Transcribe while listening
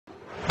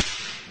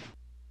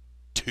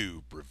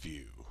Tube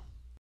Review.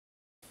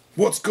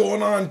 What's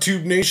going on,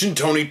 Tube Nation?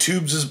 Tony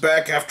Tubes is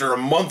back after a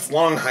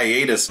month-long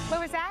hiatus.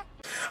 What was that?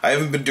 I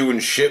haven't been doing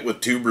shit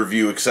with Tube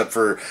Review except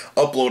for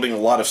uploading a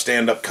lot of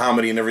stand-up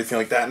comedy and everything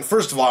like that. And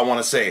first of all, I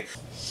want to say,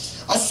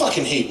 I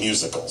fucking hate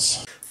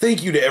musicals.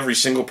 thank you to every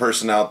single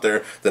person out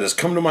there that has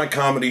come to my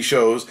comedy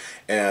shows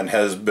and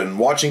has been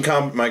watching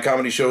my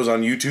comedy shows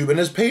on YouTube and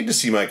has paid to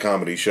see my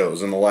comedy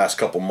shows in the last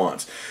couple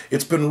months.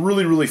 It's been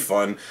really, really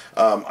fun.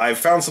 I've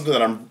found something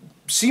that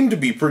seem to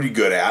be pretty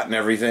good at and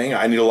everything.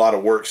 I need a lot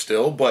of work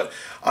still, but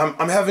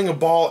I'm having a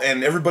ball,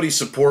 and everybody's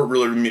support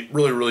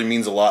really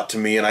means a lot to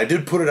me. And I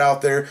did put it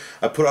out there.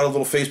 I put out a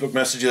little Facebook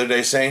message the other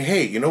day saying,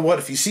 hey, you know what?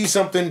 If you see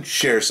something,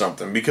 share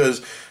something,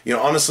 because, you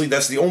know, honestly,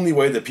 that's the only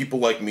way that people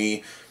like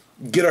me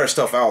get our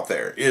stuff out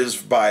there, is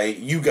by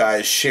you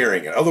guys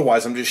sharing it.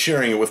 Otherwise, I'm just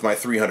sharing it with my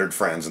 300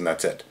 friends, and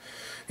that's it.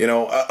 You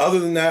know, other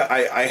than that,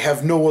 I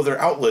have no other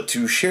outlet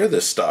to share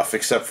this stuff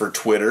except for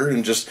Twitter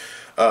and just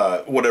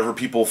whatever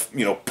people,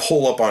 you know,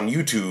 pull up on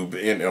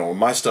YouTube. You know,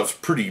 my stuff's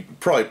probably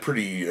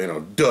pretty, you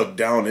know, dug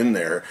down in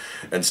there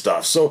and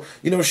stuff. So,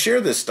 you know,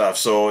 share this stuff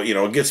so, you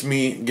know, it gets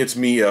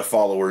me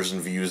followers and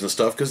views and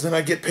stuff, because then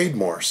I get paid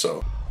more.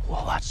 So,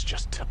 Well, that's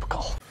just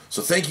typical.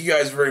 so thank you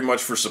guys very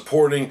much for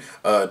supporting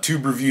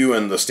Tube Review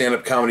and the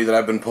stand-up comedy that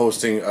I've been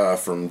posting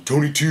from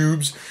Tony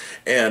Tubes.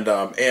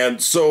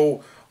 And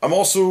so I'm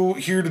also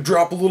here to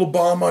drop a little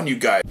bomb on you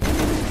guys.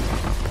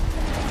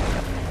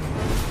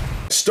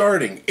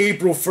 Starting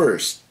April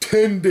 1st,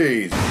 10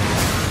 days,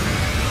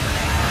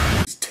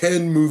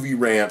 10 movie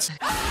rants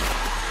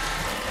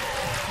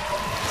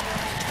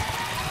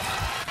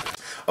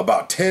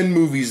about 10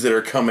 movies that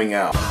are coming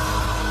out.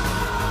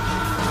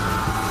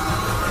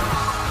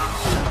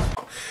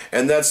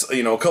 And that's,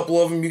 you know, a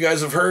couple of them you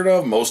guys have heard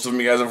of, most of them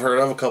you guys have heard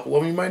of, a couple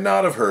of them you might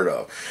not have heard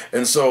of.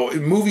 And so,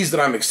 movies that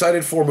I'm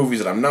excited for, movies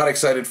that I'm not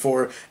excited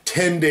for,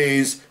 10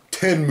 days,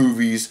 10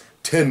 movies,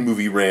 10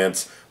 movie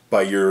rants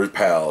by your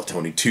pal,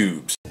 Tony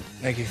Tubes.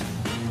 Thank you.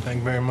 Thank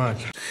you very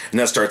much. And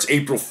that starts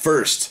April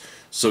 1st,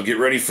 so get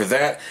ready for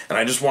that. And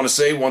I just want to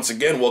say, once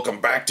again, welcome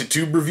back to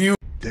Tube Review.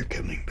 They're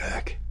coming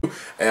back.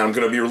 And I'm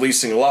going to be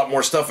releasing a lot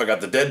more stuff. I got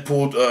the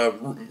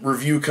Deadpool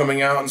review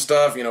coming out and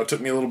stuff. You know, it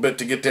took me a little bit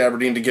to get to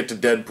Aberdeen to get to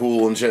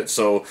Deadpool and shit.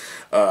 So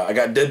I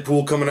got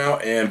Deadpool coming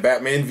out and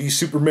Batman v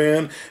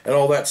Superman and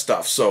all that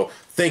stuff. So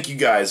thank you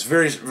guys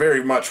very,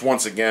 very much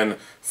once again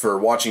for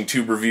watching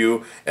Tube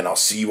Review. And I'll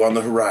see you on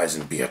the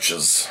horizon,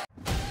 bitches.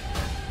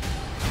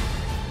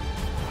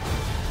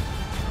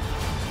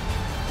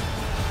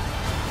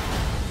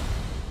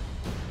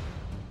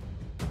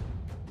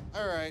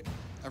 Alright,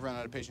 I've run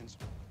out of patience.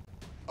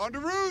 On to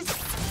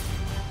roost!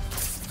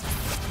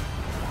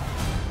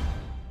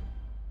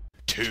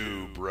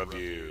 Tube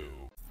Review.